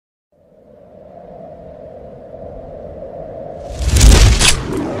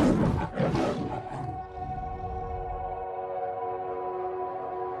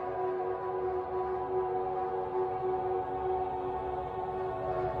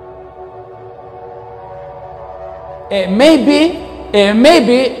it may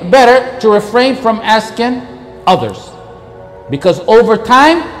be better to refrain from asking others, because over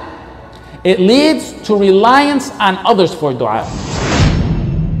time it leads to reliance on others for dua.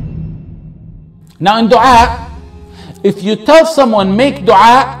 Now in dua, if you tell someone make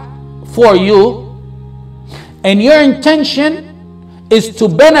dua for you and your intention is to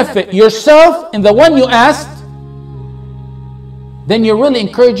benefit yourself and the one you asked, then you're really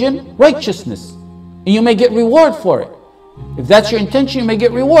encouraging righteousness and you may get reward for it. If that's your intention, you may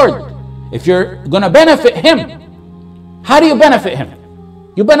get reward. If you're going to benefit him, how do you benefit him?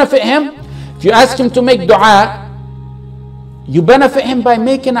 You benefit him, if you ask him to make dua, you benefit him by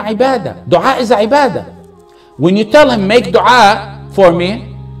making a ibadah. Dua is a ibadah. When you tell him make dua for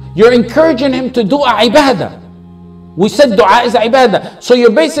me, you're encouraging him to do a ibadah. We said dua is a ibadah. So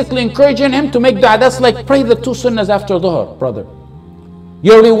you're basically encouraging him to make dua. That's like pray the 2 sunnahs after dhuhr, brother.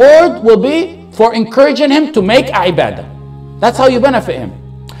 Your reward will be for encouraging him to make a ibadah. That's how you benefit him.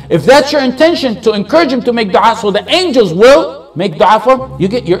 If that's your intention, to encourage him to make dua so the angels will make dua for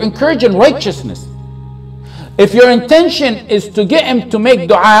him, you're encouraging righteousness. If your intention is to get him to make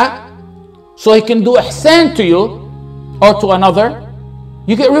dua so he can do ihsan to you or to another,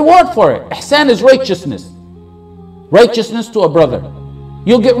 you get reward for it. Ihsan is righteousness. Righteousness to a brother.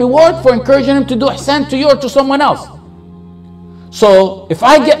 You'll get reward for encouraging him to do ihsan to you or to someone else. So if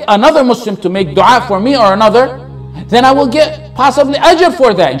I get another Muslim to make dua for me or another, then I will get possibly ajr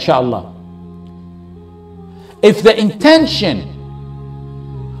for that, inshallah. If the intention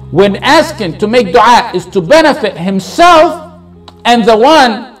when asking to make dua is to benefit himself and the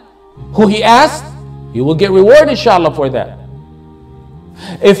one who he asked, you will get reward, inshallah, for that.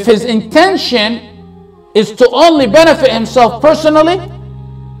 If his intention is to only benefit himself personally,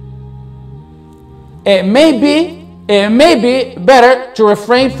 it may be better to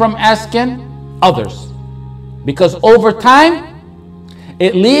refrain from asking others, because over time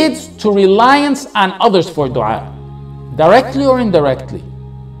it leads to reliance on others for dua, directly or indirectly.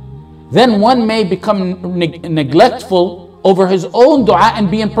 Then one may become neglectful over his own dua and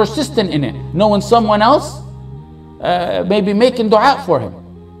being persistent in it, knowing someone else may be making dua for him.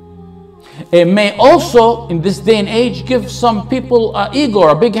 It may also, in this day and age, give some people an ego or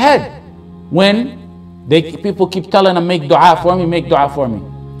a big head when people keep telling them, make dua for me, make dua for me.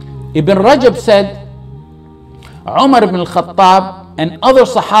 Ibn Rajab said, Umar ibn al-Khattab and other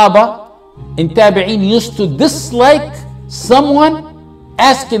Sahaba in Tabi'een used to dislike someone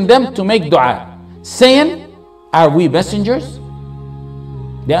asking them to make dua, saying, are we messengers?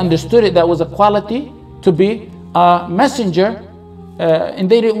 They understood it, that was a quality to be a messenger. And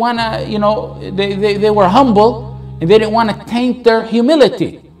they didn't want to, they were humble and they didn't want to taint their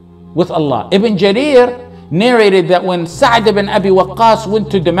humility with Allah. Ibn Jarir narrated that when Sa'd ibn Abi Waqqas went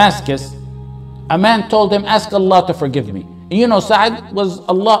to Damascus, a man told him, ask Allah to forgive me. And Sa'd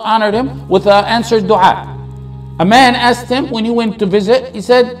Allah honored him with an answered dua. A man asked him when he went to visit, he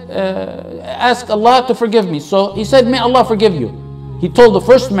said, ask Allah to forgive me. So he said, may Allah forgive you. He told the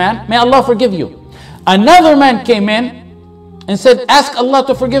first man, may Allah forgive you. Another man came in and said, ask Allah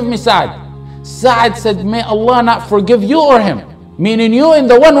to forgive me, Sa'd. Sa'd said, may Allah not forgive you or him, meaning you and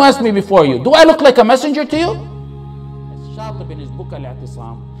the one who asked me before you. Do I look like a messenger to you? Shatib in his book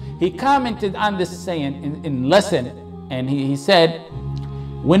Al-I'tisam, he commented on this saying in lesson, and he said,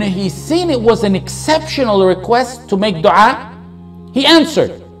 when he seen it was an exceptional request to make dua, he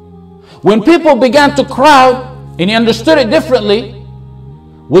answered. When people began to crowd, and he understood it differently,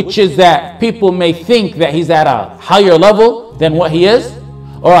 which is that people may think that he's at a higher level than what he is,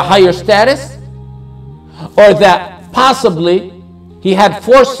 or a higher status, or that possibly he had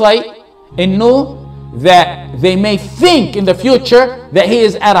foresight and knew that they may think in the future that he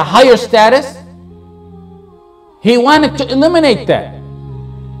is at a higher status. He wanted to eliminate that.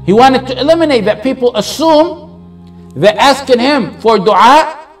 He wanted to eliminate that people assume that asking him for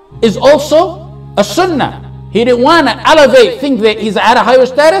dua is also a sunnah. He didn't want to elevate, think that he's at a higher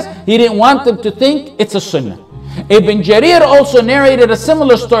status. He didn't want them to think it's a sunnah. Ibn Jarir also narrated a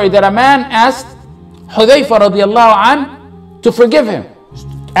similar story that a man asked Hudayfa radiallahu anh to forgive him.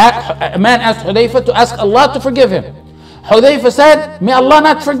 A man asked Hudayfa to ask Allah to forgive him. Hudayfa said, may Allah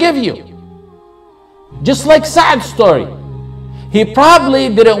not forgive you. Just like Sa'd's story. He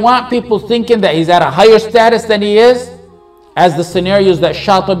probably didn't want people thinking that he's at a higher status than he is, as the scenarios that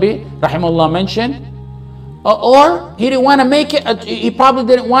Shatibi rahimahullah mentioned. Or he didn't want to make it, he probably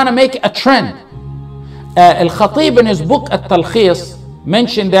didn't want to make it a trend. Al-Khatib in his book At-Talkhis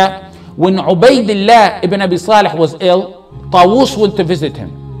mentioned that when Ubaydillah ibn Abi Salih was ill, Tawus went to visit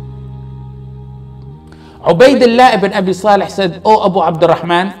him. Ubaydillah ibn Abi Salih said, oh Abu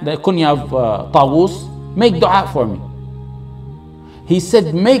Abdurrahman, the kunya of Tawus, make dua for me. He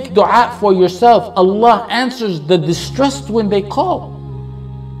said, make dua for yourself. Allah answers the distressed when they call.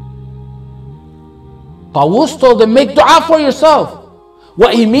 Tawus told him, make dua for yourself.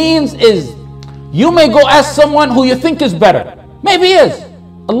 What he means is, you may go ask someone who you think is better. Maybe he is.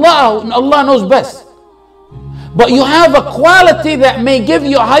 Allah knows best. But you have a quality that may give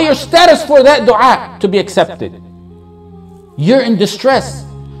you a higher status for that dua to be accepted. You're in distress.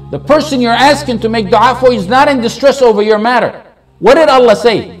 The person you're asking to make dua for is not in distress over your matter. What did Allah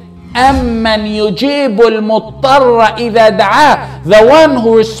say? أَمَّنْ يُجِيبُ الْمُضْطَرَّ إِذَا دَعَاهُ, the one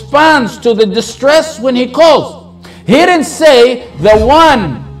who responds to the distress when he calls. He didn't say the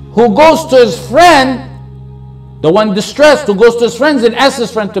one who goes to his friend, the one distressed who goes to his friends and asks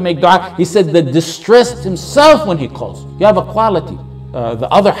his friend to make dua. He said the distressed himself when he calls. You have a quality. The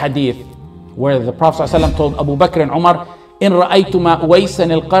other hadith where the Prophet ﷺ told Abu Bakr and Umar, إِن رَأَيْتُمَا أُوَيْسًا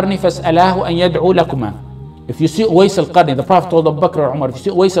الْقَرْنِ فَاسْأَلَاهُ أَن يَدْعُوا لَكُمَا. If you see Uwais al-Qarni, the Prophet told Abu Bakr or Umar, if you see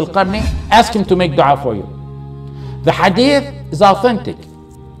Uwais al-Qarni, ask him to make dua for you. The hadith is authentic.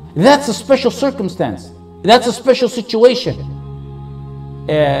 That's a special circumstance. That's a special situation.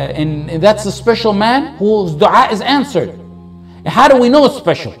 And that's a special man whose dua is answered. How do we know it's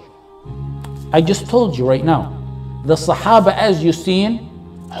special? I just told you right now. The Sahaba, as you've seen,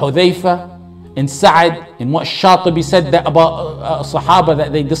 Hudayfa and Sa'ad, and what Shatibi said that about Sahaba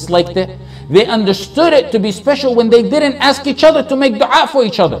that they disliked it. They understood it to be special when they didn't ask each other to make dua for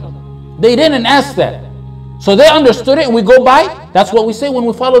each other. They didn't ask that. So they understood it and we go by. That's what we say when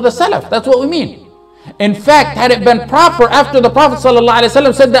we follow the Salaf. That's what we mean. In fact, had it been proper after the Prophet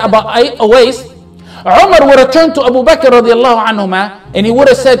ﷺ said that about Uwais, Umar would have turned to Abu Bakr radiallahu anhuma and he would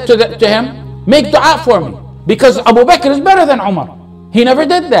have said to him, make dua for me. Because Abu Bakr is better than Umar. He never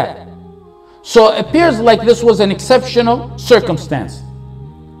did that. So it appears like this was an exceptional circumstance.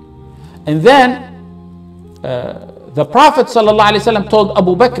 And then the Prophet ﷺ told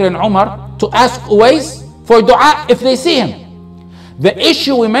Abu Bakr and Umar to ask Uwais for dua if they see him. The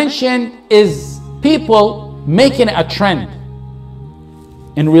issue we mentioned is people making it a trend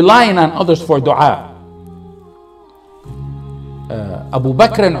and relying on others for dua. Abu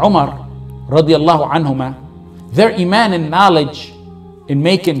Bakr and Umar radiallahu anhuma, their iman and knowledge in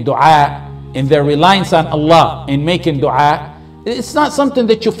making dua and their reliance on Allah in making dua, it's not something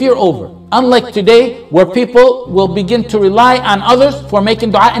that you fear over. Unlike today, where people will begin to rely on others for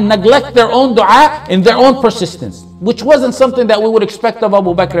making dua and neglect their own dua and their own persistence, which wasn't something that we would expect of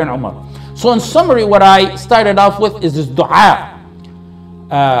Abu Bakr and Umar. So in summary, what I started off with is this dua.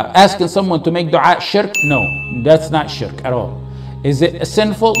 Asking someone to make dua shirk? No, that's not shirk at all. Is it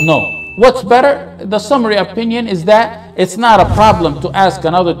sinful? No. What's better? The summary opinion is that it's not a problem to ask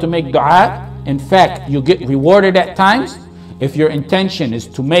another to make dua. In fact, you get rewarded at times. If your intention is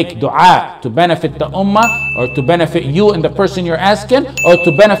to make dua to benefit the ummah, or to benefit you and the person you're asking, or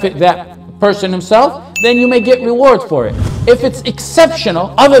to benefit that person himself, then you may get reward for it. If it's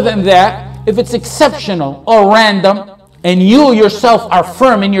exceptional, other than that, if it's exceptional or random, and you yourself are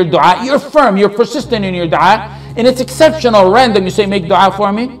firm in your dua, you're firm, you're persistent in your dua, and it's exceptional or random, you say make dua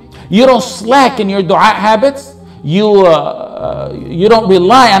for me, you don't slack in your dua habits, you don't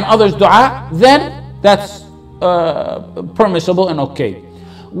rely on others' dua, then that's permissible and okay.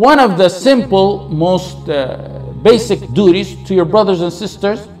 One of the simple, most basic duties to your brothers and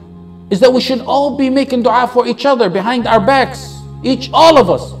sisters is that we should all be making dua for each other behind our backs, all of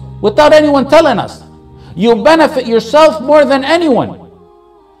us, without anyone telling us. You benefit yourself more than anyone,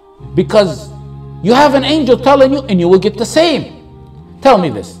 because you have an angel telling you and you will get the same. Tell me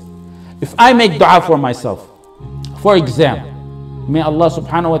this, if I make dua for myself, for example, may Allah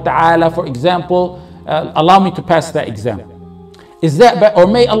subhanahu wa ta'ala, for example, allow me to pass that exam. Is that better? Or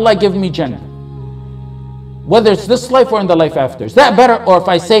may Allah give me Jannah, whether it's this life or in the life after. Is that better? Or if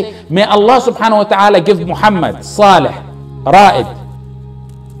I say, may Allah subhanahu wa ta'ala give Muhammad, Salih, Ra'id,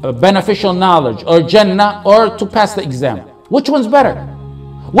 beneficial knowledge, or Jannah, or to pass the exam. Which one's better?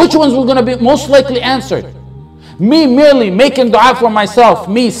 Which one's going to be most likely answered? Me merely making dua for myself,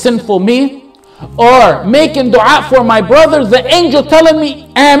 me, sinful me, or making dua for my brother, the angel telling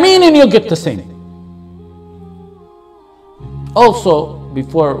me, Ameen, and you'll get the same. Also,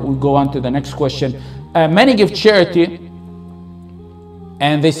 before we go on to the next question, many give charity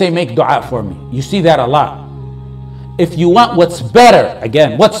and they say make dua for me. You see that a lot. If you want what's better,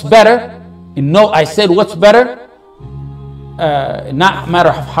 again, what's better, and no, I said what's better, not matter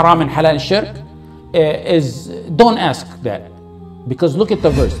of haram and halal and shirk, is don't ask that. Because look at the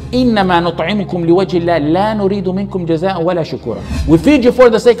verse. إِنَّمَا نُطْعِمُكُمْ لِوَجْهِ اللَّهِ لَا نُرِيدُ مِنْكُمْ جَزَاءً وَلَا شُكُورًا. We feed you for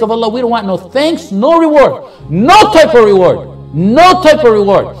the sake of Allah. We don't want no thanks, no reward. No type of reward. No type of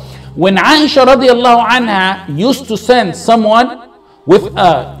reward. When Aisha radiallahu anha used to send someone with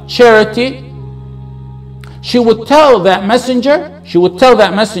a charity, she would tell that messenger,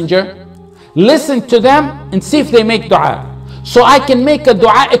 listen to them and see if they make dua. So I can make a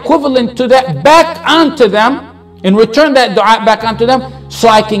dua equivalent to that back onto them, and return that dua back onto them, so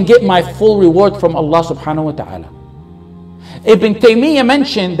I can get my full reward from Allah subhanahu wa ta'ala. Ibn Taymiyyah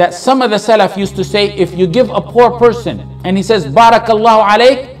mentioned that some of the Salaf used to say, if you give a poor person and he says Barakallahu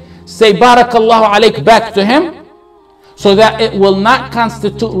alayk, say Barakallahu alayk back to him, so that it will not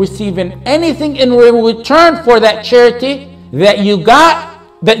constitute receiving anything in return for that charity that you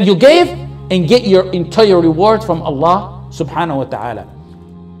gave, and get your entire reward from Allah subhanahu wa ta'ala.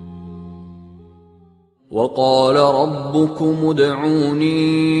 وَقَالَ رَبُّكُمُ ادْعُونِي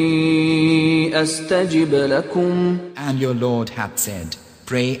أَسْتَجِبْ لَكُمْ. And your Lord hath said,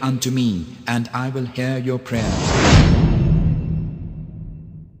 pray unto me, and I will hear your prayer.